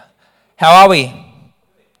How are we?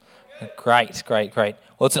 Great.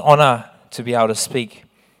 Well, it's an honor to be able to speak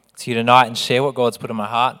to you tonight and share what God's put in my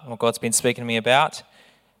heart, what God's been speaking to me about.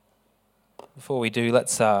 Before we do,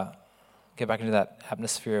 let's get back into that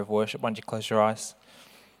atmosphere of worship. Why don't you close your eyes?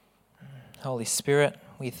 Holy Spirit,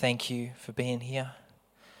 we thank you for being here.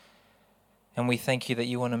 And we thank you that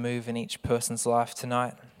you want to move in each person's life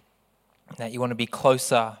tonight, that you want to be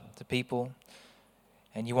closer to people,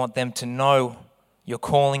 and you want them to know your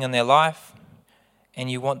calling in their life, and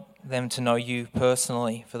you want them to know you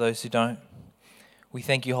personally for those who don't. We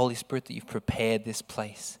thank you, Holy Spirit, that you've prepared this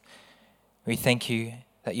place. We thank you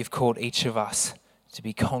that you've called each of us to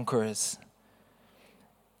be conquerors.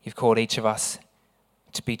 You've called each of us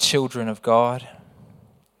to be children of God,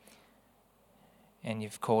 and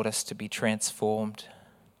you've called us to be transformed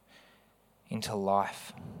into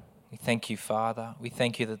life. We thank you, Father. We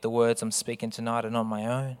thank you that the words I'm speaking tonight are not my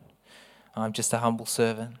own. I'm just a humble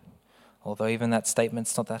servant, although even that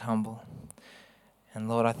statement's not that humble. And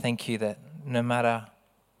Lord, I thank you that no matter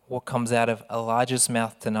what comes out of Elijah's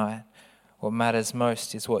mouth tonight, what matters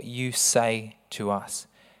most is what you say to us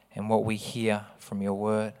and what we hear from your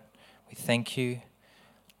word. We thank you.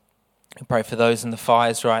 We pray for those in the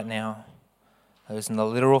fires right now, those in the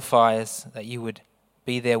literal fires, that you would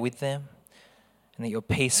be there with them and that your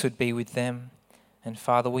peace would be with them. And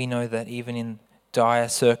Father, we know that even in dire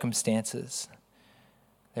circumstances,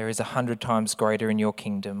 there is 100 times greater in your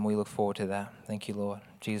kingdom. We look forward to that. Thank you, Lord.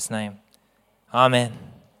 In Jesus' name. Amen.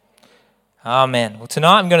 Amen. Well,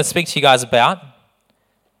 tonight I'm going to speak to you guys about,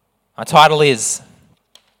 my title is,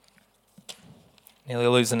 nearly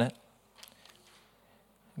losing it,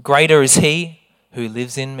 Greater is He who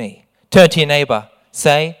lives in me. Turn to your neighbor.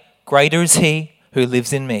 Say, greater is He who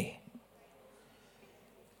lives in me.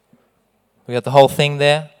 We got the whole thing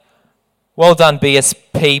there. Well done,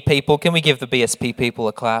 BSP people. Can we give the BSP people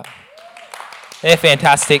a clap? They're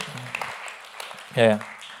fantastic. Yeah.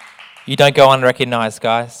 You don't go unrecognized,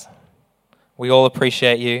 guys. We all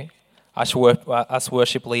appreciate you. Us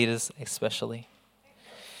worship leaders especially.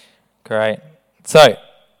 Great. So,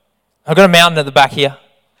 I've got a mountain at the back here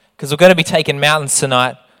because we're going to be taking mountains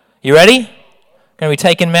tonight. You ready? Going to be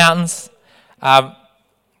taking mountains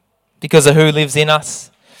because of who lives in us.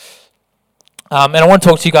 And I want to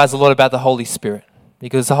talk to you guys a lot about the Holy Spirit,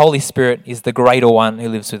 because the Holy Spirit is the greater one who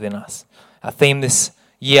lives within us. Our theme this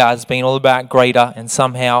year has been all about greater, and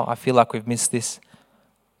somehow I feel like we've missed this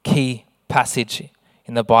key passage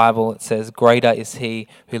in the Bible. It says, greater is He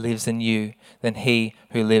who lives in you than he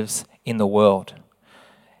who lives in the world.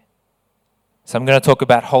 So I'm going to talk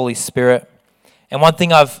about Holy Spirit. And one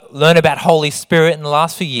thing I've learned about Holy Spirit in the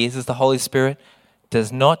last few years is the Holy Spirit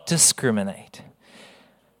does not discriminate.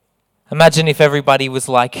 Imagine if everybody was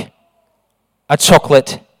like a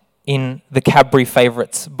chocolate in the Cadbury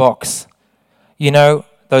Favourites box. You know,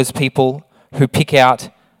 those people who pick out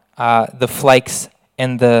the flakes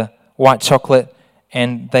and the white chocolate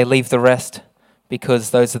and they leave the rest because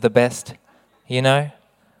those are the best, you know?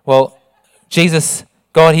 Well, Jesus,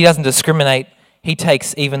 God, He doesn't discriminate. He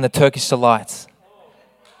takes even the Turkish Delights.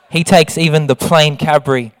 He takes even the plain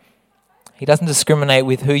Cadbury. He doesn't discriminate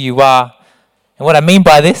with who you are. And what I mean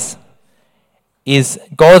by this is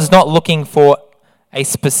God's not looking for a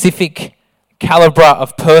specific caliber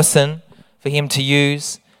of person for Him to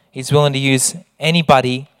use. He's willing to use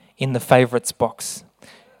anybody in the favourites box.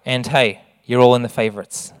 And hey, you're all in the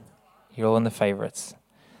favourites. You're all in the favourites.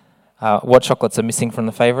 What chocolates are missing from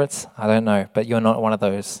the favourites? I don't know, but you're not one of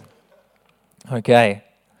those. Okay.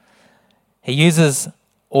 He uses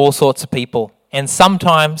all sorts of people. And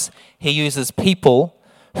sometimes He uses people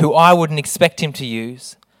who I wouldn't expect Him to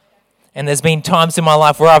use. And there's been times in my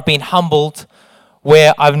life where I've been humbled,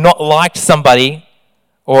 where I've not liked somebody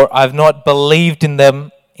or I've not believed in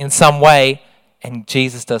them in some way, and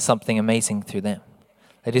Jesus does something amazing through them.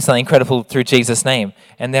 They do something incredible through Jesus' name.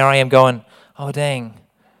 And there I am going, oh dang,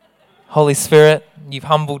 Holy Spirit, you've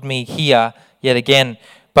humbled me here yet again.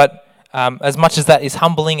 But as much as that is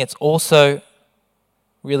humbling, it's also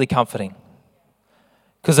really comforting.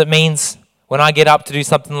 Because it means when I get up to do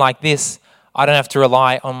something like this, I don't have to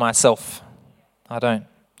rely on myself. I don't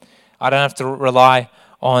have to rely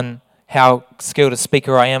on how skilled a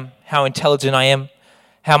speaker I am, how intelligent I am,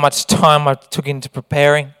 how much time I took into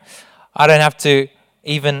preparing. I don't have to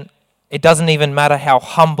it doesn't even matter how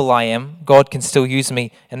humble I am. God can still use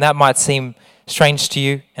me. And that might seem strange to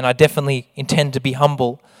you, and I definitely intend to be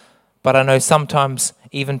humble. But I know sometimes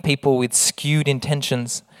even people with skewed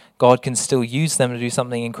intentions, God can still use them to do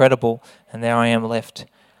something incredible. And there I am left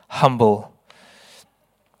humble,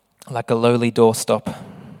 like a lowly doorstop.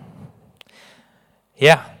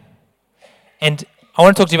 Yeah. And I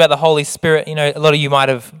want to talk to you about the Holy Spirit. You know, a lot of you might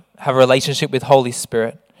have a relationship with Holy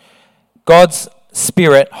Spirit. God's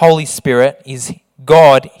Spirit, Holy Spirit, is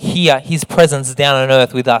God here, His presence down on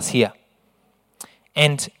earth with us here.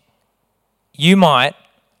 And you might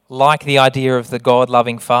like the idea of the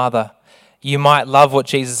God-loving Father. You might love what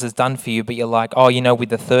Jesus has done for you, but you're like, oh, you know, with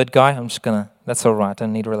the third guy, that's all right, I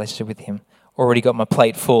don't need a relationship with him. Already got my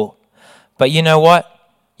plate full. But you know what?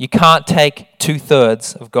 You can't take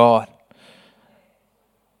 2/3 of God.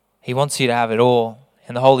 He wants you to have it all.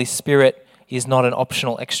 And the Holy Spirit is not an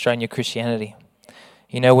optional extra in your Christianity.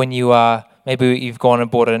 You know, when maybe you've gone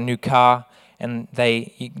and bought a new car, and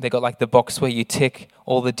they got like the box where you tick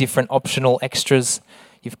all the different optional extras.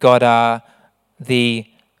 You've got the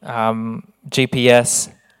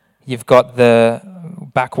GPS, you've got the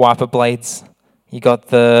back wiper blades, you got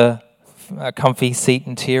the comfy seat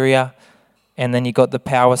interior, and then you got the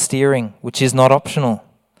power steering, which is not optional.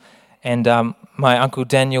 And my Uncle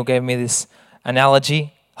Daniel gave me this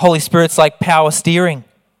analogy. Holy Spirit's like power steering.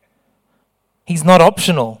 He's not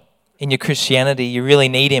optional in your Christianity. You really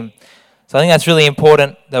need him. So I think that's really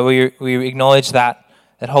important that we acknowledge that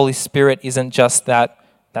Holy Spirit isn't just that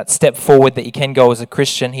step forward that you can go as a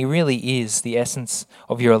Christian. He really is the essence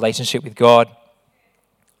of your relationship with God.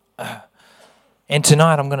 And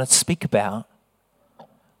tonight I'm going to speak about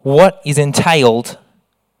what is entailed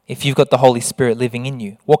if you've got the Holy Spirit living in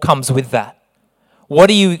you. What comes with that? What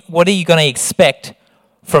are you going to expect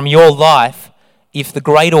from your life if the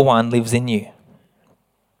greater one lives in you?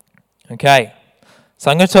 Okay, so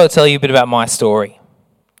I'm going to tell you a bit about my story.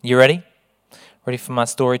 You ready? Ready for my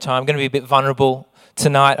story time? I'm going to be a bit vulnerable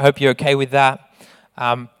tonight. I hope you're okay with that.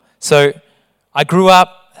 So I grew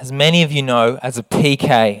up, as many of you know, as a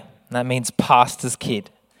PK. And that means pastor's kid.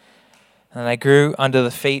 And I grew under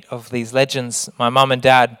the feet of these legends, my mum and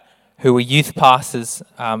dad, who were youth pastors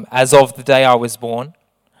as of the day I was born.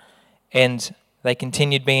 And they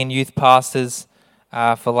continued being youth pastors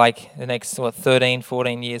for like the next 13,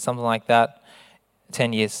 14 years, something like that.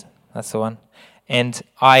 10 years, that's the one. And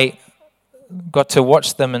I got to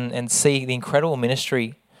watch them and see the incredible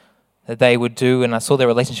ministry that they would do, and I saw their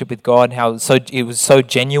relationship with God and how it was so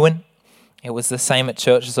genuine. It was the same at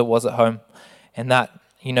church as it was at home. And that,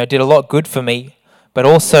 you know, did a lot good for me. But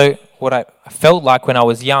also what I felt like when I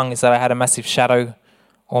was young is that I had a massive shadow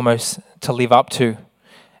almost to live up to,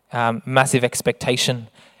 massive expectation.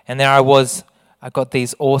 And there I got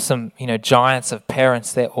these awesome, giants of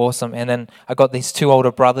parents. They're awesome. And then I got these two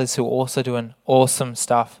older brothers who are also doing awesome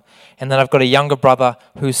stuff. And then I've got a younger brother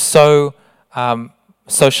who's so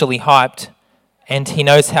socially hyped, and he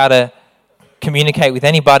knows how to communicate with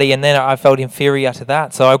anybody. And then I felt inferior to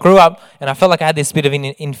that. So I grew up and I felt like I had this bit of an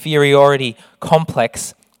inferiority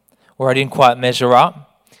complex where I didn't quite measure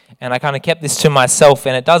up. And I kind of kept this to myself.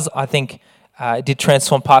 And it did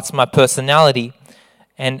transform parts of my personality.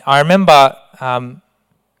 And I remember I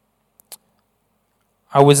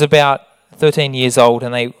was about 13 years old,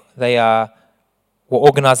 and they were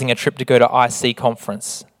organising a trip to go to IC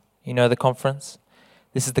conference. You know the conference?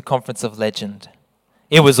 This is the Conference of Legend.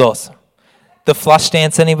 It was awesome. The Flush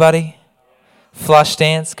Dance, anybody? Flush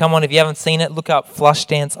Dance. Come on, if you haven't seen it, look up Flush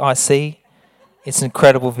Dance IC. It's an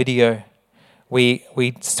incredible video. We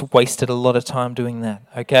wasted a lot of time doing that.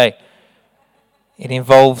 Okay. It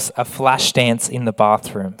involves a flash dance in the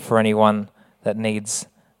bathroom for anyone that needs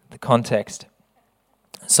the context.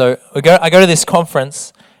 So I go to this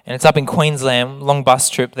conference, and it's up in Queensland, long bus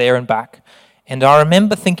trip there and back. And I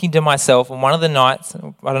remember thinking to myself on one of the nights,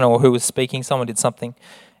 I don't know who was speaking, someone did something,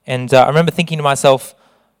 and I remember thinking to myself,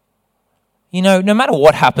 no matter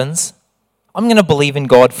what happens, I'm going to believe in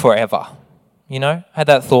God forever. Had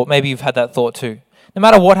that thought. Maybe you've had that thought too. No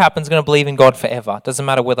matter what happens, I'm going to believe in God forever. Doesn't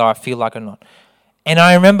matter whether I feel like it or not. And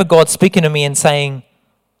I remember God speaking to me and saying,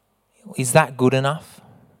 is that good enough?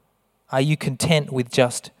 Are you content with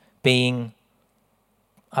just being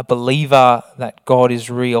a believer that God is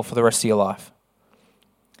real for the rest of your life?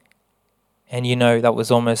 And that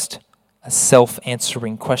was almost a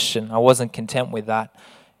self-answering question. I wasn't content with that.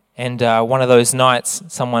 And one of those nights,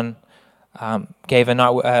 someone gave a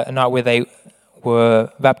night where they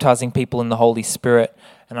were baptizing people in the Holy Spirit.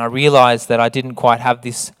 And I realized that I didn't quite have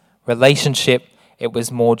this relationship. It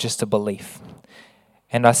was more just a belief.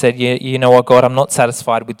 And I said, you know what, God, I'm not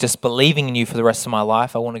satisfied with just believing in you for the rest of my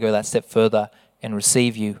life. I want to go that step further and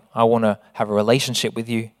receive you. I want to have a relationship with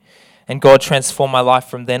you. And God transformed my life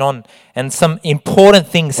from then on. And some important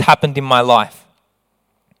things happened in my life.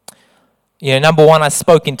 Number one, I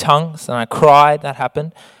spoke in tongues and I cried. That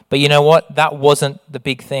happened. But you know what? That wasn't the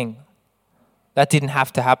big thing. That didn't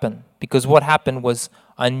have to happen. Because what happened was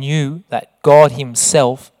I knew that God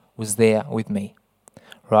himself was there with me.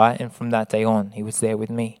 right? And from that day on, he was there with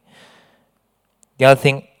me. The other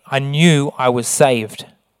thing, I knew I was saved.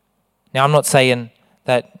 Now, I'm not saying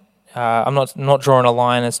that, I'm not drawing a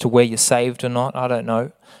line as to where you're saved or not. I don't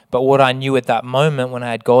know. But what I knew at that moment when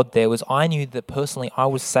I had God there was I knew that personally I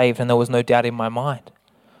was saved and there was no doubt in my mind.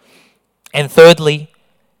 And thirdly,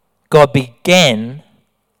 God began,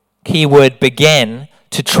 keyword began,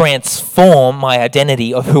 to transform my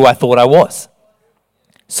identity of who I thought I was.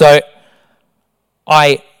 So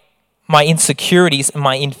my insecurities and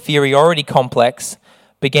my inferiority complex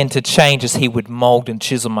began to change as he would mold and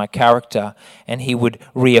chisel my character, and he would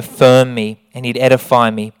reaffirm me, and he'd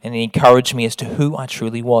edify me, and he'd encourage me as to who I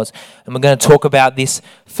truly was. And we're going to talk about this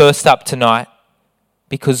first up tonight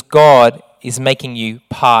because God is making you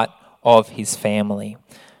part of his family.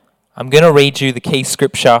 I'm going to read you the key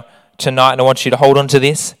scripture tonight, and I want you to hold on to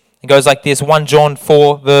this. It goes like this. 1 John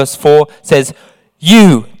 4 verse 4 says,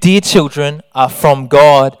 "You, dear children, are from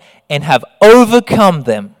God and have overcome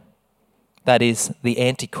them," that is, the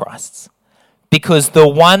antichrists, "because the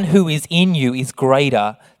one who is in you is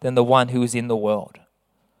greater than the one who is in the world."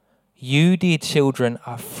 You, dear children,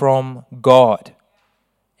 are from God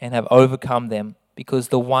and have overcome them, because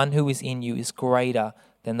the one who is in you is greater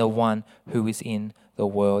than the one who is in the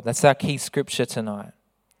world. That's our key scripture tonight.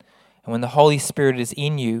 And when the Holy Spirit is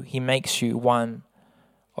in you, he makes you one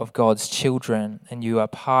of God's children, and you are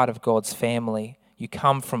part of God's family. You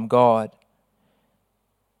come from God,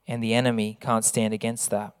 and the enemy can't stand against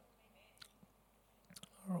that.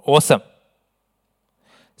 Awesome.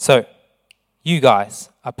 So, you guys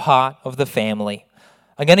are part of the family.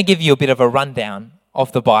 I'm going to give you a bit of a rundown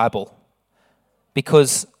of the Bible,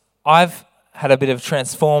 because I've had a bit of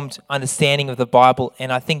transformed understanding of the Bible,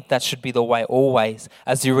 and I think that should be the way always.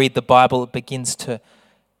 As you read the Bible, it begins to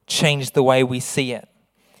change the way we see it,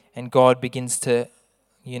 and God begins to,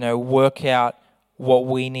 work out what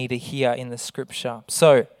we need to hear in the scripture.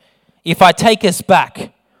 So, if I take us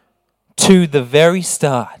back to the very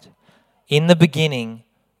start, in the beginning,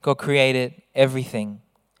 God created everything.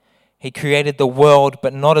 He created the world,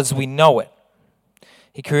 but not as we know it.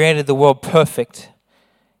 He created the world perfect.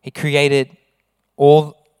 He created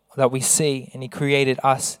all that we see, and he created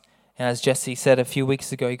us. And as Jesse said a few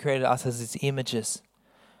weeks ago, he created us as his images.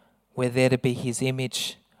 We're there to be his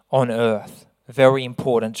image on earth. A very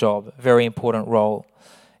important job, a very important role.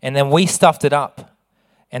 And then we stuffed it up,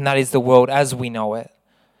 and that is the world as we know it.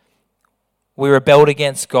 We rebelled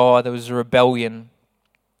against God. There was a rebellion,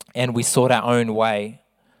 and we sought our own way.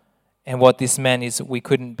 And what this meant is we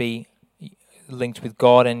couldn't be linked with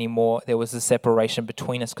God anymore. There was a separation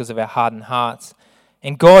between us because of our hardened hearts.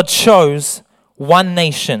 And God chose one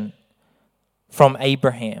nation from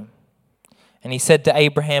Abraham. And he said to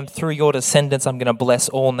Abraham, "Through your descendants, I'm going to bless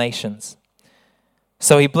all nations."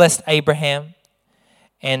 So he blessed Abraham.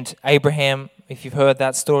 And Abraham, if you've heard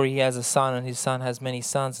that story, he has a son, and his son has many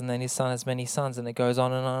sons, and then his son has many sons, and it goes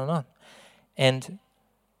on and on and on. And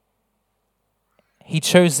he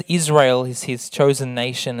chose Israel as his chosen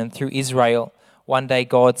nation, and through Israel, one day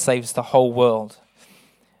God saves the whole world.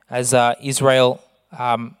 As Israel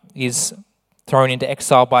is thrown into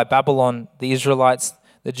exile by Babylon, the Israelites,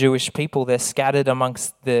 the Jewish people, they're scattered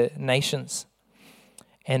amongst the nations.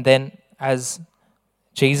 And then as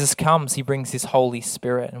Jesus comes, he brings his Holy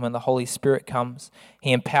Spirit. And when the Holy Spirit comes,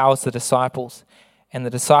 he empowers the disciples. And the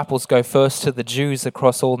disciples go first to the Jews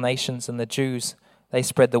across all nations. And the Jews, they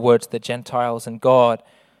spread the word to the Gentiles. And God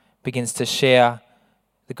begins to share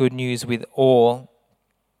the good news with all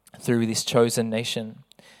through this chosen nation.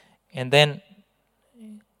 And then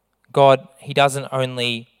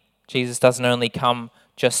Jesus doesn't only come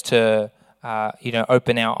just to,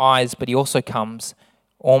 open our eyes, but he also comes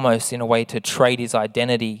almost in a way to trade his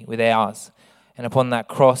identity with ours. And upon that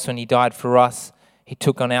cross, when he died for us, he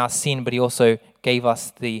took on our sin, but he also gave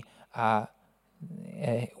us we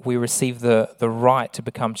receive the right to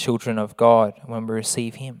become children of God when we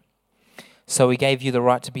receive him. So he gave you the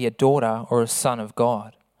right to be a daughter or a son of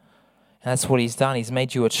God. And that's what he's done. He's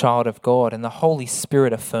made you a child of God. And the Holy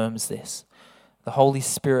Spirit affirms this. The Holy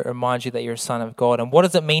Spirit reminds you that you're a son of God. And what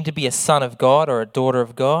does it mean to be a son of God or a daughter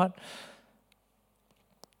of God?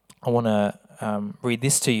 I want to read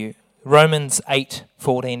this to you. Romans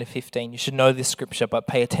 8:14-15. You should know this scripture, but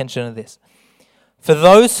pay attention to this. "For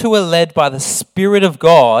those who are led by the Spirit of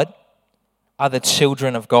God are the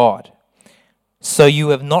children of God. So you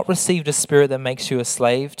have not received a spirit that makes you a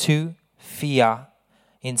slave to fear.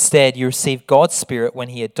 Instead, you received God's Spirit when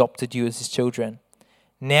he adopted you as his children.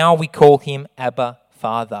 Now we call him Abba,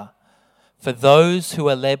 Father. For those who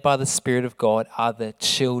are led by the Spirit of God are the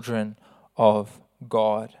children of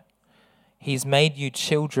God." He's made you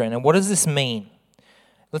children. And what does this mean?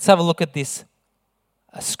 let's have a look at this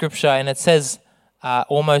scripture, and it says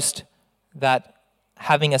almost that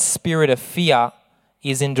having a spirit of fear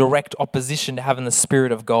is in direct opposition to having the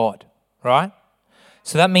Spirit of God, right?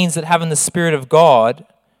 So that means that having the Spirit of God,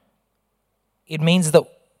 it means that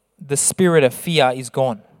the spirit of fear is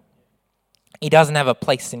gone. It doesn't have a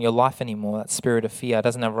place in your life anymore. That spirit of fear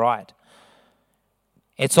doesn't have a right.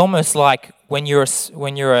 It's almost like when you're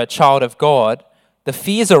a child of God, the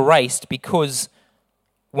fear's erased, because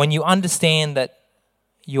when you understand that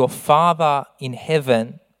your Father in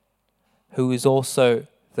heaven, who is also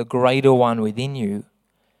the greater one within you,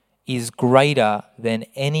 is greater than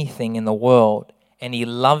anything in the world, and He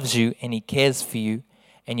loves you and He cares for you,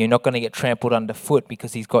 and you're not going to get trampled underfoot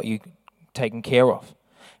because He's got you taken care of.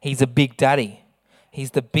 He's a big daddy.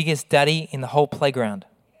 He's the biggest daddy in the whole playground.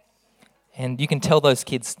 And you can tell those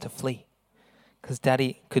kids to flee, because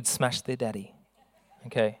daddy could smash their daddy.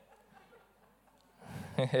 Okay.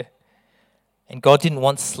 And God didn't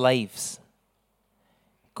want slaves.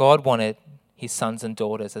 God wanted His sons and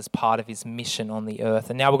daughters as part of His mission on the earth.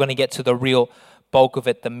 And now we're going to get to the real bulk of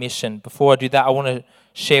it, the mission. Before I do that, I want to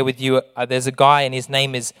share with you, there's a guy, and his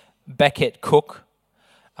name is Becket Cook.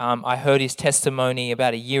 I heard his testimony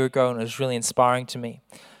about a year ago, and it was really inspiring to me.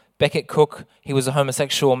 Becket Cook, he was a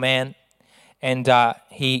homosexual man, and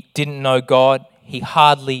he didn't know God. He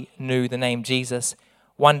hardly knew the name Jesus.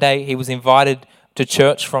 One day he was invited to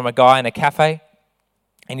church from a guy in a cafe,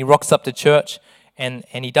 and he rocks up to church, and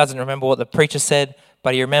he doesn't remember what the preacher said,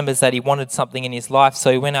 but he remembers that he wanted something in his life,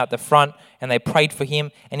 so he went out the front and they prayed for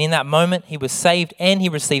him, and in that moment he was saved and he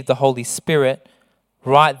received the Holy Spirit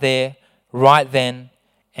right there, right then.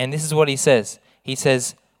 And this is what he says. He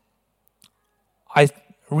says, I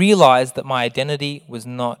realized that my identity was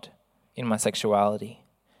not in my sexuality,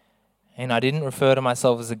 and I didn't refer to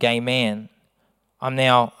myself as a gay man. I'm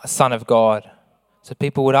now a son of God. So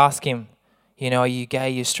people would ask him, are you gay,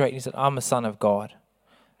 you straight? And he said, I'm a son of God.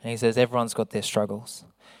 And he says, everyone's got their struggles.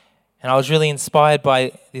 And I was really inspired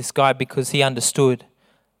by this guy, because he understood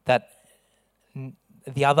that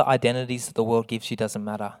the other identities that the world gives you doesn't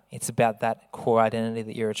matter. It's about that core identity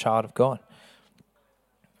that you're a child of God.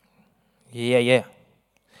 Yeah.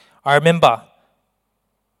 I remember,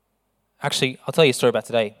 actually, I'll tell you a story about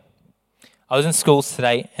today. I was in schools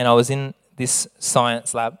today, and I was in this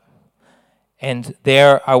science lab, and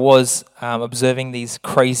there I was observing these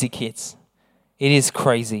crazy kids. It is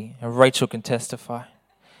crazy. And Rachel can testify.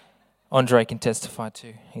 Andre can testify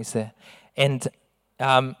too. He's there. And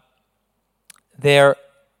they're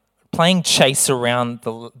playing chase around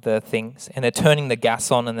the things, and they're turning the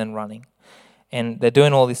gas on and then running. And they're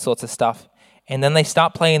doing all these sorts of stuff. And then they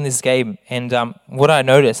start playing this game. And what I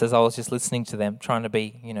noticed as I was just listening to them, trying to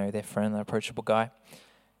be, their friend, the approachable guy,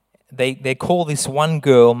 they call this one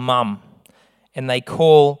girl Mum. And they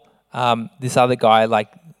call this other guy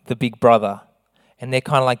like the big brother. And they're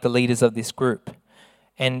kind of like the leaders of this group.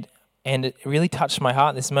 And it really touched my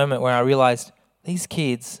heart in this moment where I realized these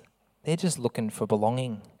kids, they're just looking for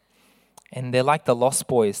belonging. And they're like the lost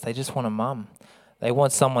boys. They just want a mum. They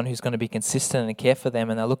want someone who's going to be consistent and care for them.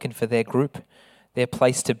 And they're looking for their group, their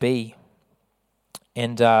place to be.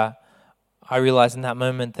 And I realized in that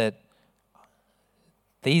moment that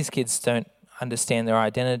these kids don't understand their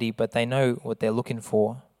identity, but they know what they're looking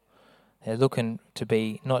for. They're looking to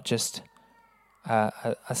be not just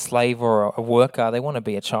a slave or a worker. They want to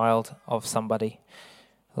be a child of somebody.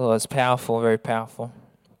 Oh, it's powerful, very powerful.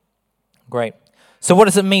 Great. So what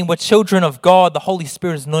does it mean? We're children of God. The Holy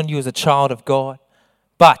Spirit has known you as a child of God.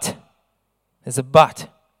 But, there's a but.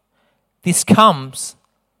 This comes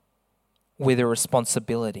with a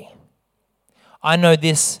responsibility. I know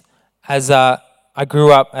this as I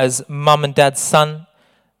grew up as mum and dad's son.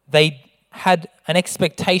 They had an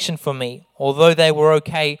expectation for me, although they were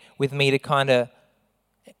okay with me to kind of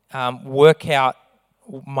work out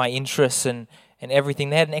my interests and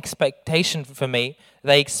everything. They had an expectation for me.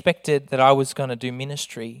 They expected that I was going to do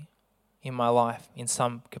ministry in my life in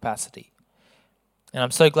some capacity. And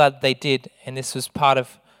I'm so glad they did. And this was part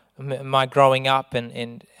of my growing up,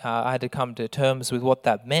 and I had to come to terms with what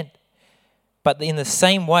that meant. But in the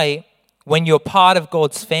same way, when you're part of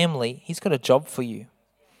God's family, He's got a job for you.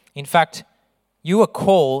 In fact, you are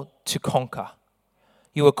called to conquer.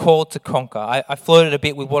 You are called to conquer. I flirted a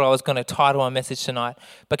bit with what I was going to title my message tonight,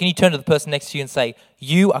 but can you turn to the person next to you and say,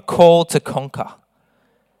 you are called to conquer?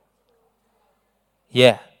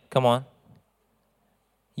 Yeah, come on.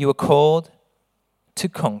 You are called to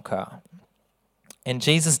conquer. And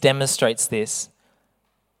Jesus demonstrates this.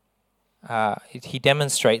 He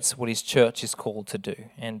demonstrates what His church is called to do.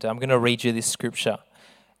 And I'm going to read you this scripture.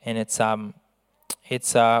 And it's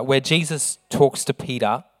It's where Jesus talks to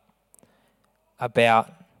Peter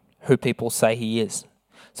about who people say he is.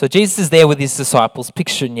 So Jesus is there with his disciples.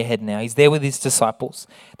 Picture it in your head now. He's there with his disciples.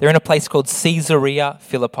 They're in a place called Caesarea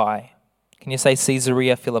Philippi. Can you say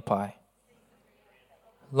Caesarea Philippi?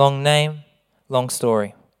 Long name, long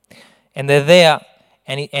story. And they're there,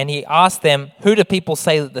 and he asked them, who do people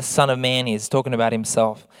say that the Son of Man is? Talking about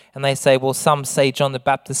himself. And they say, well, some say John the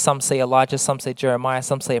Baptist, some say Elijah, some say Jeremiah,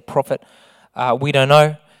 some say a prophet. We don't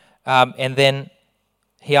know. And then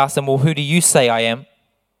he asked them, well, who do you say I am?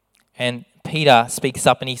 And Peter speaks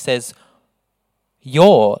up and he says,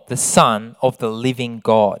 you're the Son of the living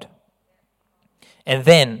God. And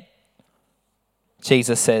then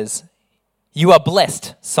Jesus says, you are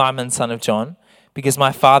blessed, Simon, son of John, because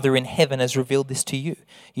my Father in heaven has revealed this to you.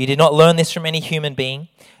 You did not learn this from any human being.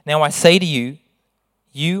 Now I say to you,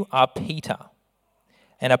 you are Peter,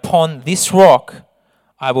 and upon this rock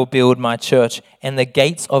I will build my church, and the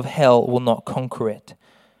gates of hell will not conquer it.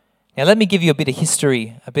 Now let me give you a bit of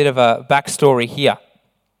history, a bit of a backstory here.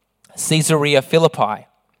 Caesarea Philippi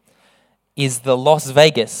is the Las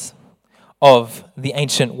Vegas of the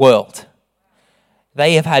ancient world.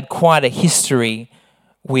 They have had quite a history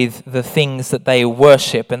with the things that they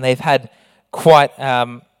worship, and they've had quite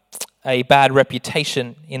a bad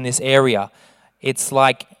reputation in this area. It's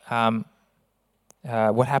like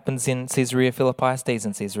what happens in Caesarea Philippi stays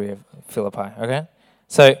in Caesarea Philippi, okay?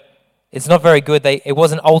 So it's not very good. It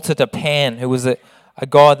was an altar to Pan, who was a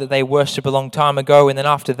god that they worshipped a long time ago, and then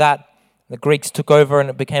after that, the Greeks took over and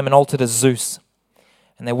it became an altar to Zeus.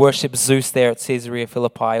 And they worshipped Zeus there at Caesarea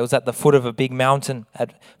Philippi. It was at the foot of a big mountain,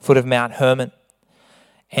 at foot of Mount Hermon.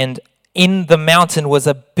 And in the mountain was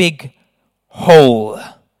a big hole.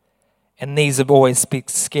 And these are always big,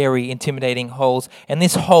 scary, intimidating holes. And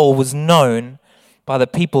this hole was known by the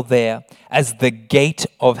people there as the gate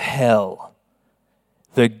of hell.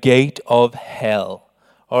 The gate of hell.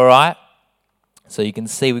 All right? So you can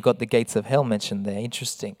see we've got the gates of hell mentioned there.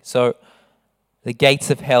 Interesting. So the gates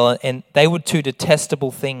of hell, and they would do detestable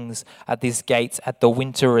things at these gates at the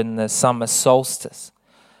winter and the summer solstice,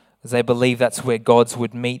 because they believed that's where gods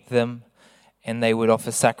would meet them, and they would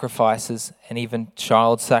offer sacrifices and even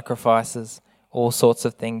child sacrifices, all sorts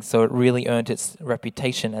of things. So it really earned its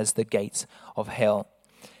reputation as the gates of hell.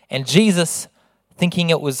 And Jesus, thinking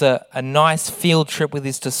it was a nice field trip with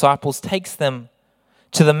his disciples, takes them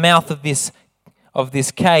to the mouth of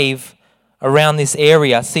this cave around this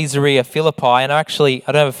area, Caesarea Philippi. And actually,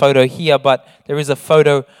 I don't have a photo here, but there is a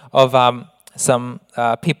photo of some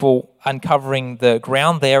people uncovering the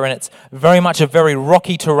ground there, and it's very much a very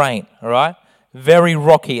rocky terrain, all right? Very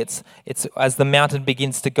rocky. It's as the mountain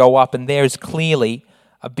begins to go up, and there is clearly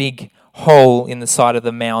a big hole in the side of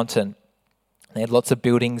the mountain. They had lots of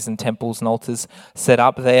buildings and temples and altars set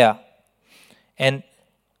up there. And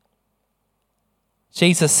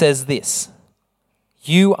Jesus says this,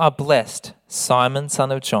 you are blessed, Simon,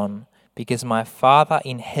 son of John, because my Father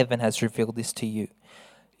in heaven has revealed this to you.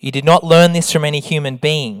 You did not learn this from any human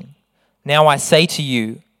being. Now I say to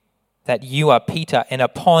you that you are Peter, and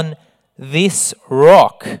upon this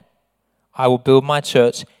rock I will build my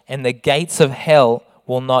church, and the gates of hell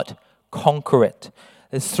will not conquer it.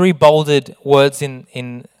 There's three bolded words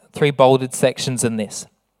in three bolded sections in this.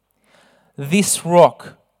 This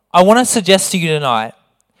rock. I want to suggest to you tonight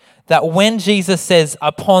that when Jesus says,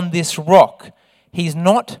 upon this rock, he's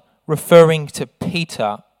not referring to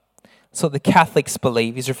Peter. That's what the Catholics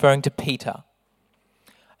believe. He's referring to Peter.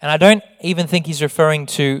 And I don't even think he's referring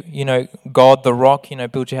to, God the rock,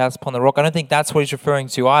 build your house upon the rock. I don't think that's what he's referring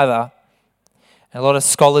to either. And a lot of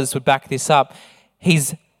scholars would back this up.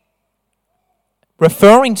 He's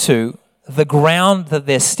referring to the ground that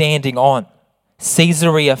they're standing on,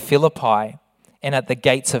 Caesarea Philippi, and at the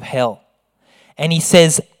gates of hell. And he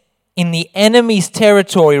says, in the enemy's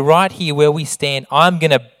territory right here where we stand, I'm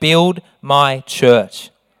going to build my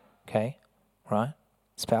church. Okay, right?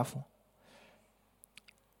 It's powerful.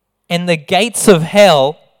 And the gates of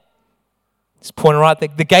hell, just pointing right there,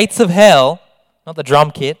 the gates of hell, not the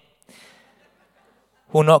drum kit,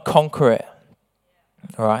 will not conquer it.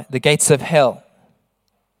 All right, the gates of hell,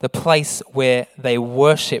 the place where they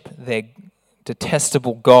worship their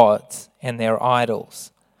detestable gods and their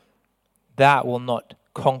idols, that will not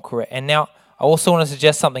conquer it. And now, I also want to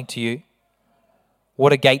suggest something to you.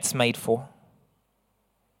 What are gates made for?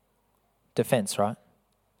 Defense, right?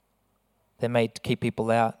 They're made to keep people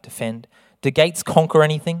out, defend. Do gates conquer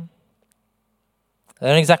anything? They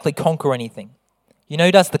don't exactly conquer anything. You know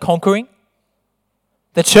who does the conquering?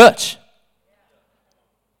 The church.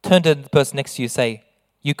 Turn to the person next to you and say,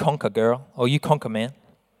 you conquer, girl, or you conquer, man.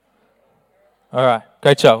 All right,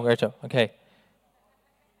 great job. Okay.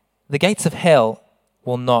 the gates of hell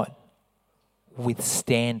will not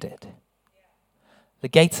withstand it. The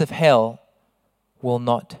gates of hell will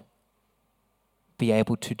not be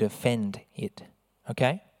able to defend it.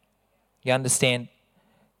 Okay? You understand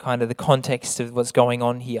kind of the context of what's going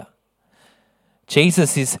on here.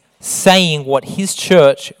 Jesus is saying what his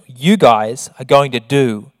church, you guys, are going to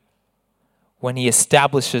do when he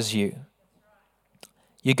establishes you.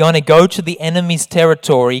 You're going to go to the enemy's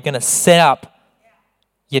territory. You're going to set up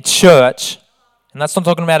your church. And that's not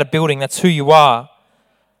talking about a building. That's who you are.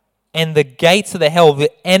 And the gates of the hell,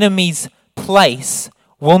 the enemy's place,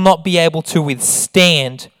 will not be able to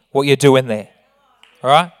withstand what you're doing there.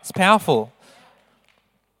 All right? It's powerful.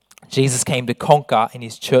 Jesus came to conquer, and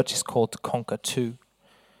his church is called to conquer too.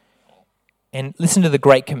 And listen to the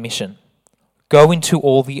Great Commission. Go into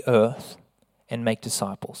all the earth and make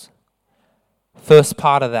disciples. First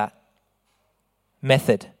part of that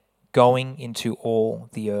method, going into all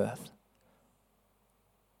the earth.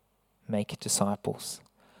 Make disciples.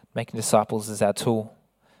 Making disciples is our tool.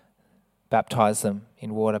 Baptize them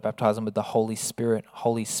in water, baptize them with the Holy Spirit.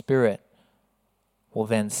 Holy Spirit will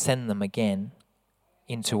then send them again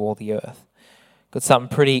into all the earth. Got something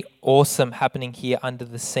pretty awesome happening here under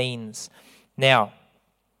the scenes. Now,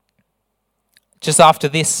 just after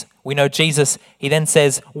this, we know Jesus, he then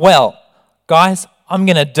says, well, guys, I'm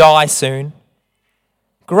going to die soon.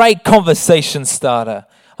 Great conversation starter.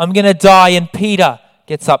 I'm going to die. And Peter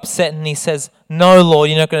gets upset and he says, no, Lord,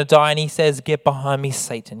 you're not going to die. And he says, get behind me,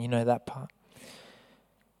 Satan. You know that part.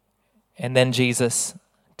 And then Jesus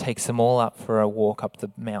takes them all up for a walk up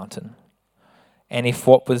the mountain. And if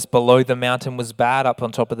what was below the mountain was bad, up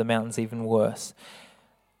on top of the mountain's even worse.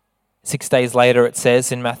 6 days later, it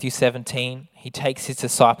says in Matthew 17, he takes his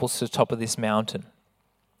disciples to the top of this mountain.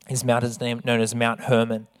 His mountain is known as Mount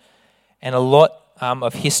Hermon. And a lot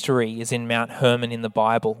of history is in Mount Hermon in the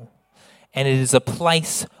Bible. And it is a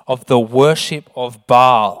place of the worship of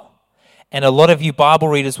Baal. And a lot of you Bible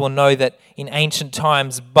readers will know that in ancient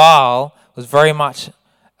times, Baal was very much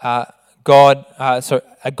a god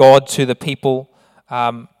to the people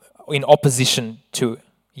in opposition to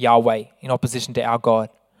Yahweh, in opposition to our God.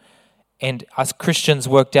 And us Christians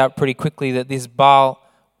worked out pretty quickly that this Baal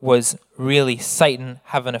was really Satan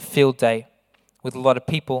having a field day with a lot of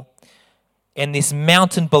people. And this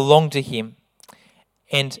mountain belonged to him.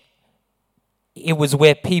 And it was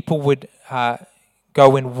where people would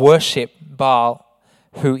go and worship Baal,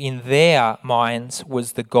 who in their minds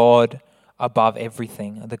was the God above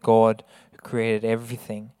everything, the God who created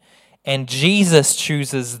everything. And Jesus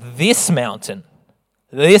chooses this mountain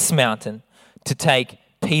to take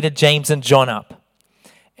Peter, James, and John up.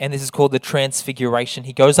 And this is called the Transfiguration.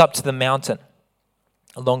 He goes up to the mountain,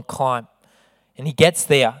 a long climb, and he gets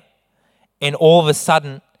there, and all of a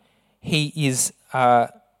sudden, he is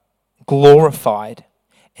glorified.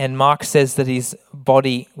 And Mark says that his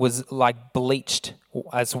body was like bleached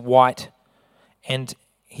as white, and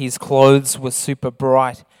his clothes were super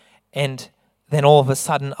bright. And then all of a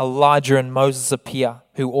sudden, Elijah and Moses appear,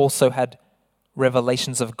 who also had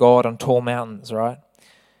revelations of God on tall mountains, right?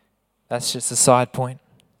 That's just a side point.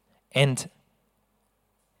 And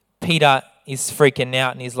Peter is freaking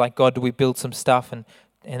out, and he's like, God, do we build some stuff? And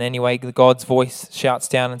anyway, God's voice shouts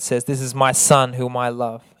down and says, this is my son whom I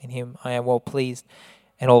love. In him I am well pleased.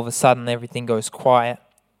 And all of a sudden, everything goes quiet.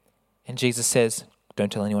 And Jesus says,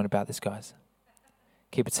 don't tell anyone about this, guys.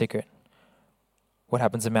 Keep it secret. What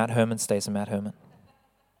happens at Mount Hermon stays at Mount Hermon.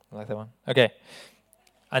 I like that one. Okay.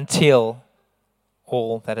 Until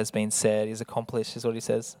all that has been said is accomplished, is what he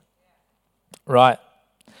says. Right.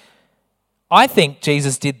 I think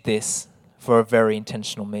Jesus did this for a very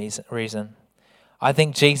intentional reason. I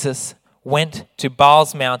think Jesus went to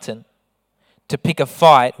Baal's mountain to pick a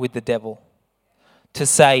fight with the devil, to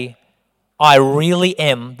say, I really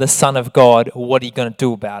am the Son of God. What are you going to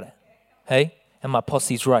do about it? Hey? And my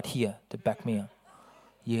posse's right here to back me up.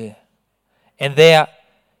 Yeah. And there,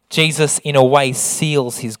 Jesus, in a way,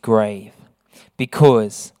 seals his grave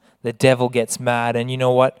because the devil gets mad. And you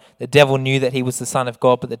know what? The devil knew that he was the Son of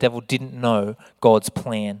God, but the devil didn't know God's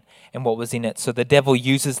plan and what was in it. So the devil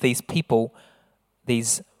uses these people,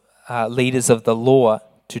 these leaders of the law,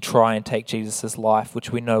 to try and take Jesus' life,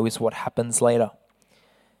 which we know is what happens later.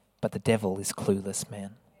 But the devil is clueless,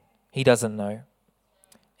 man. He doesn't know.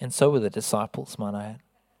 And so were the disciples, might I add.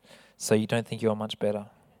 So you don't think you're much better.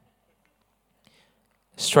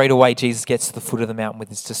 Straight away, Jesus gets to the foot of the mountain with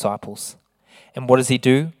his disciples. And what does he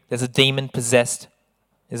do? There's a demon possessed.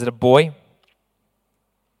 Is it a boy?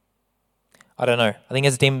 I don't know. I think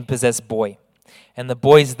it's a demon possessed boy. And the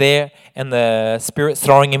boy's there, and the spirit's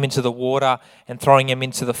throwing him into the water and throwing him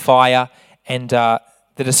into the fire. And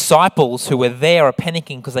the disciples who were there are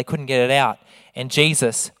panicking because they couldn't get it out. And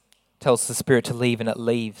Jesus tells the spirit to leave, and it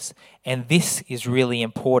leaves. And this is really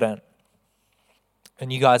important.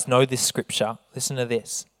 And you guys know this scripture. Listen to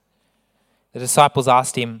this. The disciples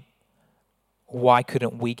asked him, why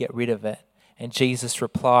couldn't we get rid of it? And Jesus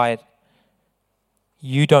replied,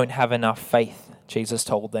 you don't have enough faith, Jesus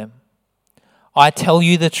told them. I tell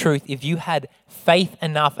you the truth, if you had faith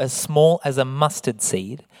enough as small as a mustard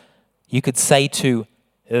seed, you could say to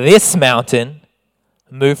this mountain,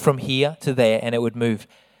 move from here to there, and it would move.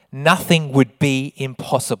 Nothing would be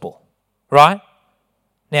impossible, right?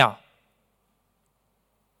 Now,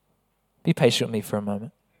 be patient with me for a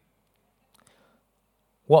moment.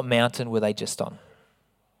 What mountain were they just on?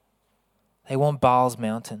 They were on Baal's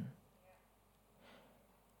mountain.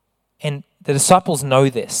 And the disciples know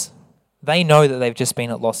this. They know that they've just been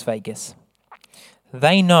at Las Vegas.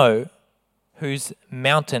 They know whose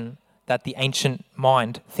mountain that the ancient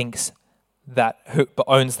mind thinks that who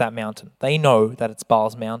owns that mountain. They know that it's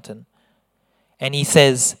Baal's mountain. And he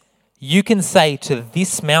says, you can say to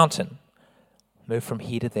this mountain, move from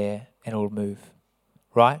here to there, and it will move.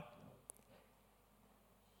 Right?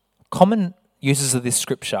 Common uses of this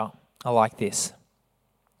scripture are like this.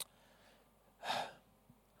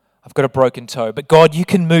 I've got a broken toe, but God, you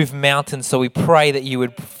can move mountains, so we pray that you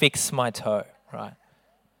would fix my toe, right?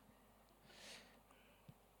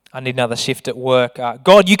 I need another shift at work.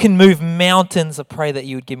 God, you can move mountains. I pray that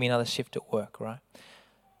you would give me another shift at work, right?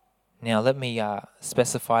 Now, let me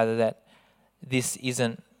specify that this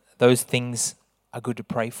isn't, those things are good to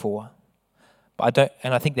pray for. But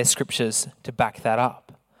I think there's scriptures to back that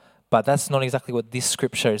up. But that's not exactly what this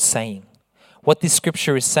scripture is saying. What this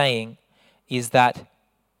scripture is saying is that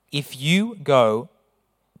if you go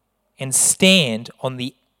and stand on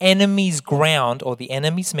the enemy's ground or the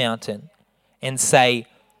enemy's mountain and say,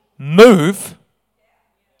 move,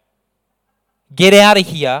 get out of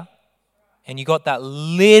here, and you got that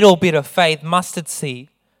little bit of faith, mustard seed,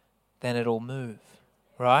 then it'll move,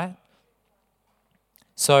 right?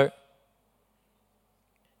 So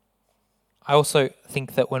I also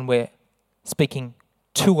think that when we're speaking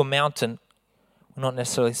to a mountain, we're not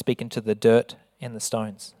necessarily speaking to the dirt and the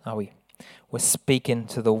stones, are we? We're speaking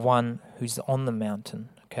to the one who's on the mountain,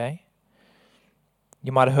 okay?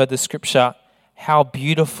 You might have heard the scripture, how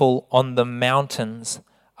beautiful on the mountains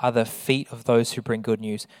are the feet of those who bring good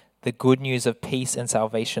news. The good news of peace and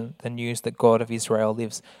salvation, the news that God of Israel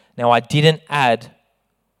lives. Now, I didn't add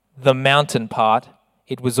the mountain part.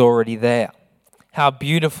 It was already there. How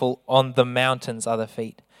beautiful on the mountains are the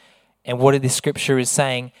feet. And what this scripture is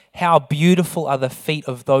saying, how beautiful are the feet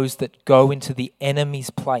of those that go into the enemy's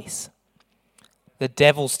place, the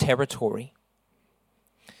devil's territory,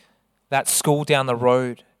 that school down the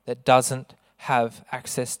road that doesn't have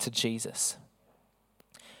access to Jesus.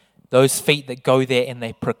 Those feet that go there and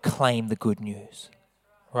they proclaim the good news,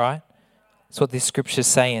 right? That's what this scripture is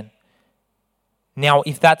saying. Now,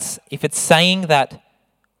 if it's saying that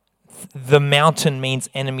the mountain means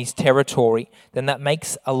enemy's territory, then that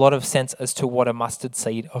makes a lot of sense as to what a mustard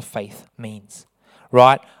seed of faith means,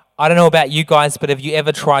 right? I don't know about you guys, but have you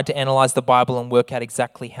ever tried to analyze the Bible and work out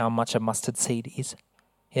exactly how much a mustard seed is?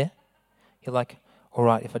 Yeah? You're like, all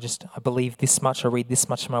right, if I believe this much, I read this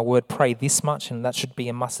much of my word, pray this much, and that should be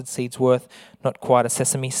a mustard seed's worth. Not quite a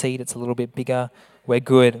sesame seed, it's a little bit bigger. We're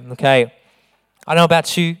good, okay? I don't know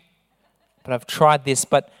about you, but I've tried this.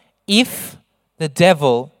 But if the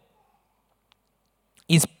devil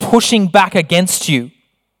is pushing back against you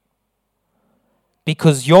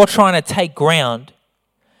because you're trying to take ground,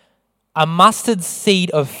 a mustard seed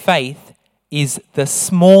of faith is the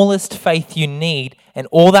smallest faith you need, and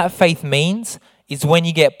all that faith means is when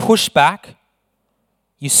you get pushed back,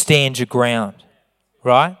 you stand your ground,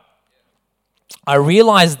 right? I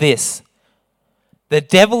realize this. The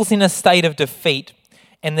devil's in a state of defeat,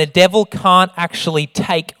 and the devil can't actually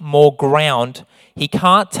take more ground. He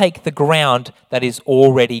can't take the ground that is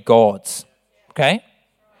already God's, okay?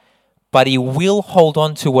 But he will hold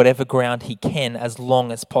on to whatever ground he can as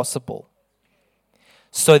long as possible.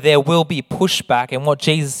 So there will be pushback, and what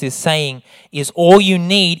Jesus is saying is all you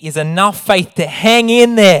need is enough faith to hang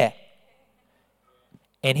in there,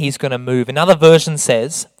 and he's going to move. Another version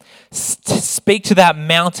says, speak to that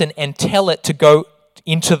mountain and tell it to go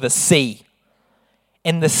into the sea.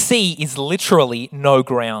 And the sea is literally no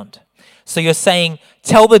ground. So you're saying,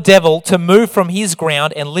 tell the devil to move from his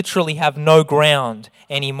ground and literally have no ground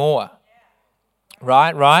anymore.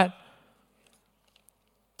 Right?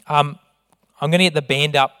 I'm going to get the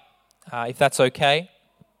band up, if that's okay.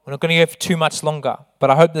 We're not going to go for too much longer,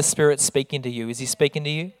 but I hope the Spirit's speaking to you. Is he speaking to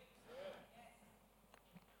you?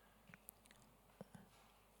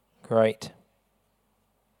 Great.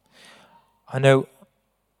 I know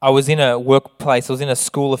I was in a workplace, I was in a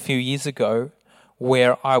school a few years ago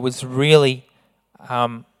where I was really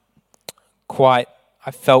I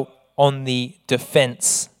felt on the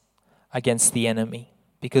defense against the enemy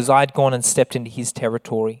because I'd gone and stepped into his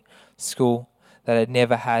territory, school that had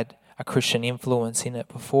never had a Christian influence in it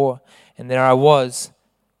before. And there I was,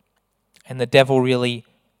 and the devil really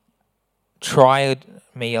tried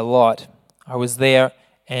me a lot. I was there,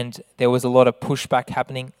 and there was a lot of pushback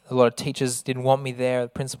happening. A lot of teachers didn't want me there. The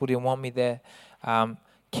principal didn't want me there.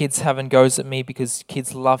 Kids having goes at me because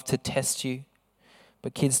kids love to test you.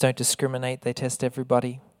 But kids don't discriminate. They test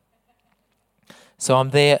everybody. So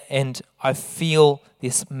I'm there, and I feel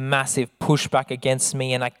this massive pushback against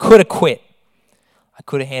me, and I could have quit. I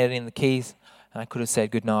could have handed in the keys, and I could have said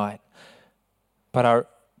goodnight. But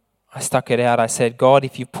I stuck it out. I said, God,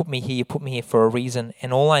 if you put me here, you put me here for a reason.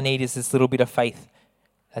 And all I need is this little bit of faith.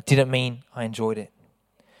 That didn't mean I enjoyed it.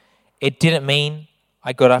 It didn't mean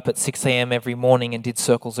I got up at 6 a.m. every morning and did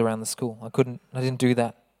circles around the school. I didn't do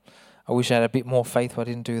that. I wish I had a bit more faith, but I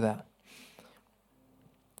didn't do that.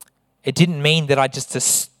 It didn't mean that I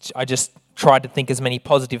just tried to think as many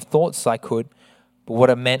positive thoughts as I could. But what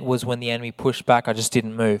it meant was when the enemy pushed back, I just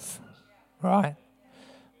didn't move. Right?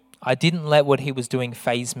 I didn't let what he was doing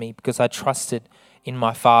faze me because I trusted in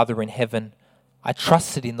my Father in heaven. I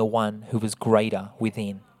trusted in the one who was greater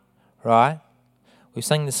within. Right? We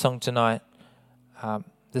sang this song tonight.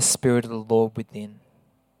 The Spirit of the Lord within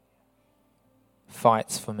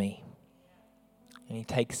fights for me. And he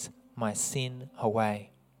takes my sin away.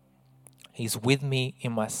 He's with me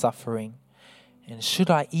in my suffering. And should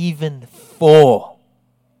I even fall?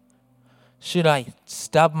 Should I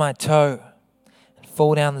stub my toe and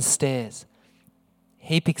fall down the stairs?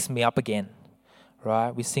 He picks me up again. Right?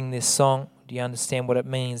 We sing this song. Do you understand what it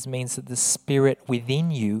means? It means that the Spirit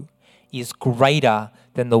within you is greater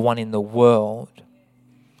than the one in the world.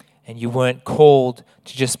 And you weren't called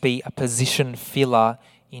to just be a position filler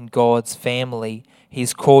in God's family.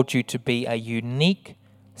 He's called you to be a unique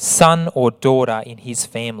son or daughter in his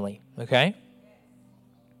family. Okay?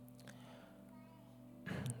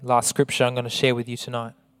 Last scripture I'm going to share with you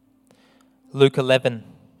tonight. Luke 11,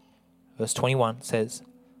 verse 21 says,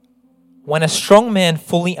 when a strong man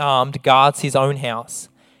fully armed guards his own house,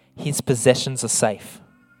 his possessions are safe.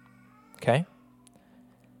 Okay?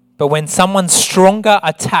 But when someone stronger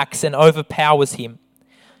attacks and overpowers him,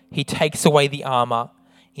 he takes away the armor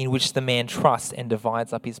in which the man trusts and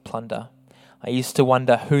divides up his plunder. I used to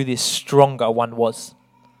wonder who this stronger one was.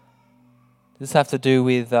 Does this have to do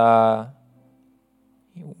with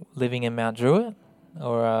living in Mount Druitt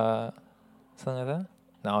or something like that?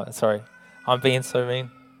 No, sorry. I'm being so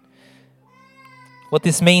mean. What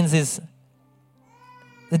this means is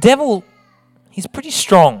the devil, he's pretty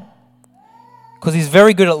strong because he's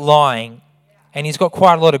very good at lying and he's got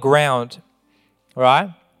quite a lot of ground,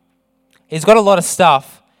 right? He's got a lot of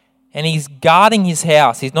stuff and he's guarding his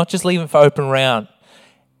house. He's not just leaving for open round.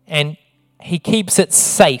 And he keeps it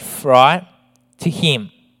safe, right, to him.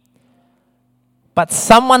 But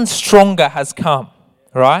someone stronger has come,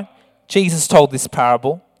 right? Jesus told this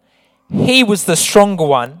parable. He was the stronger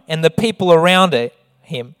one and the people around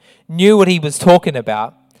him knew what he was talking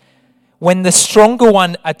about. When the stronger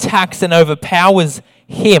one attacks and overpowers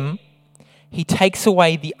him, he takes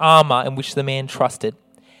away the armor in which the man trusted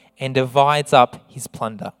and divides up his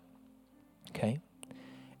plunder. Okay?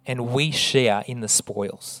 And we share in the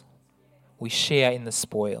spoils. We share in the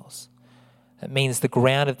spoils. That means the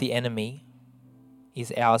ground of the enemy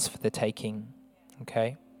is ours for the taking.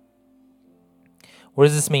 Okay? What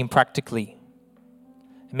does this mean practically?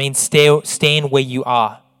 It means stand where you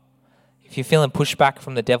are. If you're feeling pushback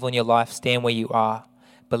from the devil in your life, stand where you are.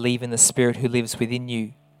 Believe in the Spirit who lives within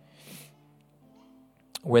you.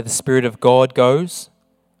 Where the Spirit of God goes,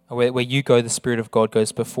 or where you go, the Spirit of God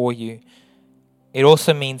goes before you. It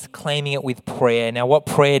also means claiming it with prayer. Now, what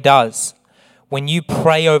prayer does, when you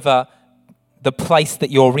pray over the place that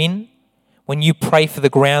you're in, when you pray for the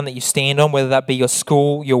ground that you stand on, whether that be your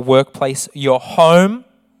school, your workplace, your home,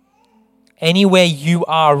 anywhere you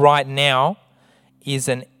are right now is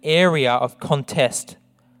an area of contest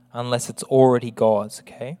unless it's already God's,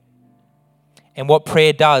 okay? And what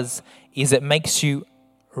prayer does is it makes you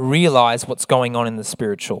realize what's going on in the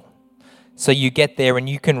spiritual. So you get there and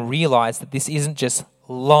you can realize that this isn't just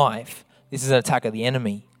life, this is an attack of the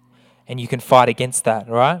enemy. And you can fight against that,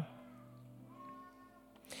 right?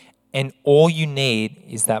 And all you need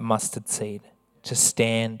is that mustard seed to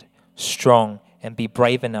stand strong and be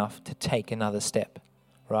brave enough to take another step,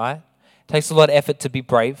 right? It takes a lot of effort to be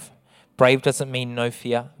brave. Brave doesn't mean no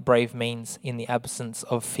fear. Brave means in the absence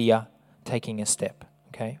of fear, taking a step.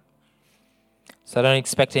 Okay? So I don't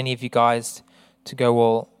expect any of you guys to go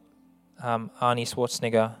all Arnie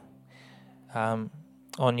Schwarzenegger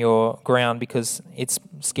on your ground, because it's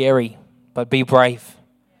scary. But be brave.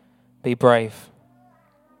 Be brave.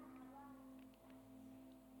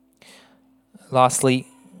 Lastly,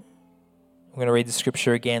 I'm going to read the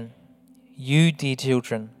scripture again. You, dear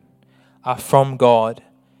children, are from God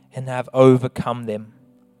and have overcome them,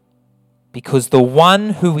 because the one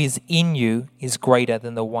who is in you is greater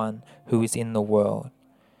than the one who is in the world.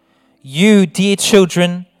 You, dear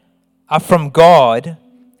children, are from God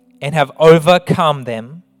and have overcome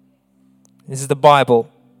them. This is the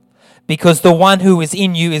Bible. Because the one who is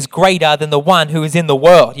in you is greater than the one who is in the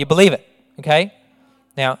world. You believe it? Okay?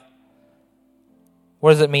 Now, what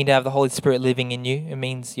does it mean to have the Holy Spirit living in you? It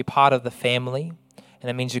means you're part of the family, and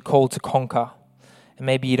it means you're called to conquer. And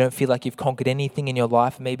maybe you don't feel like you've conquered anything in your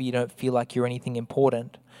life. Maybe you don't feel like you're anything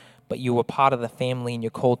important, but you were part of the family and you're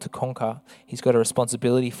called to conquer. He's got a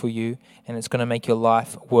responsibility for you, and it's going to make your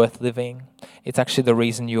life worth living. It's actually the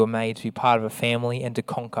reason you were made, to be part of a family and to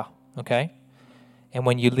conquer. Okay? And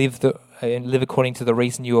when you live according to the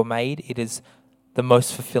reason you were made, it is the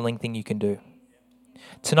most fulfilling thing you can do.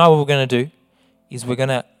 Tonight what we're going to do is we're going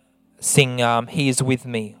to sing He Is With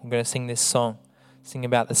Me. I'm going to sing this song, sing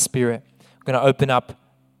about the Spirit. I'm going to open up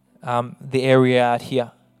the area out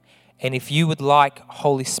here. And if you would like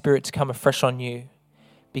Holy Spirit to come afresh on you,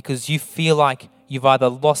 because you feel like you've either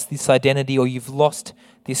lost this identity or you've lost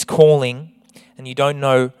this calling and you don't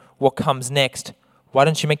know what comes next, why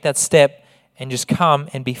don't you make that step and just come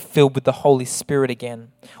and be filled with the Holy Spirit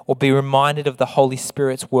again, or be reminded of the Holy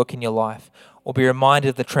Spirit's work in your life, or be reminded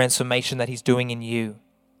of the transformation that He's doing in you.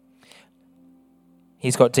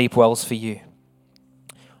 He's got deep wells for you.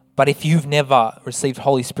 But if you've never received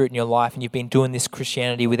Holy Spirit in your life and you've been doing this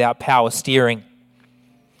Christianity without power steering,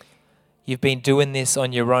 you've been doing this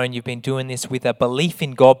on your own, you've been doing this with a belief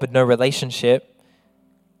in God but no relationship,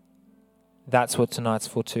 that's what tonight's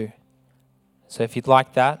for too. So if you'd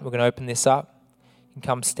like that, we're going to open this up. You can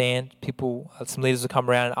come stand. Some leaders will come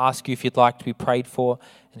around and ask you if you'd like to be prayed for.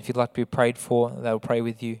 And if you'd like to be prayed for, they'll pray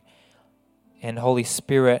with you. And Holy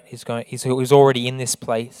Spirit is already in this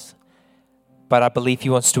place. But I believe He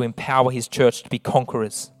wants to empower His church to be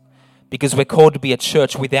conquerors. Because we're called to be a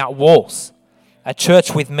church without walls. A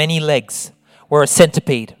church with many legs. We're a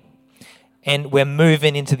centipede. And we're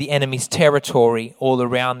moving into the enemy's territory all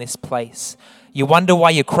around this place. You wonder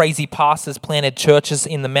why your crazy pastors planted churches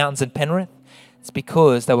in the mountains in Penrith? It's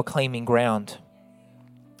because they were claiming ground.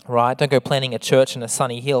 Right? Don't go planting a church in a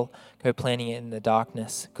sunny hill. Go planting it in the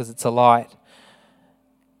darkness, because it's a light.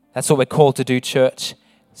 That's what we're called to do, church.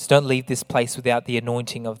 So don't leave this place without the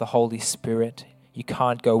anointing of the Holy Spirit. You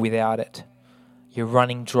can't go without it. You're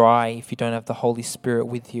running dry if you don't have the Holy Spirit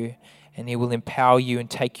with you. And He will empower you and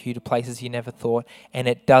take you to places you never thought. And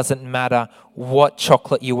it doesn't matter what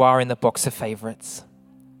chocolate you are in the box of favorites.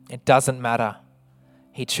 It doesn't matter.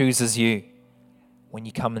 He chooses you when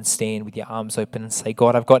you come and stand with your arms open and say,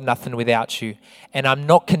 God, I've got nothing without you. And I'm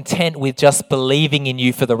not content with just believing in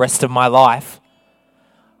you for the rest of my life.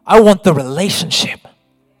 I want the relationship.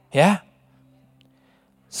 Yeah?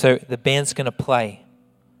 So the band's going to play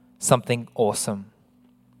something awesome.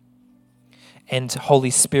 And Holy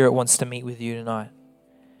Spirit wants to meet with you tonight.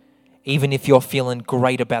 Even if you're feeling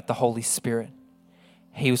great about the Holy Spirit,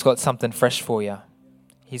 He's got something fresh for you.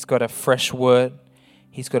 He's got a fresh word.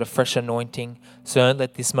 He's got a fresh anointing. So don't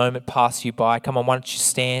let this moment pass you by. Come on, why don't you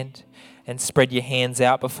stand and spread your hands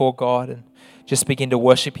out before God and just begin to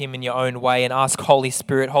worship Him in your own way and ask Holy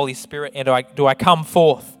Spirit, and do I come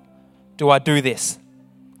forth? Do I do this?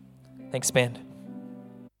 Thanks, band.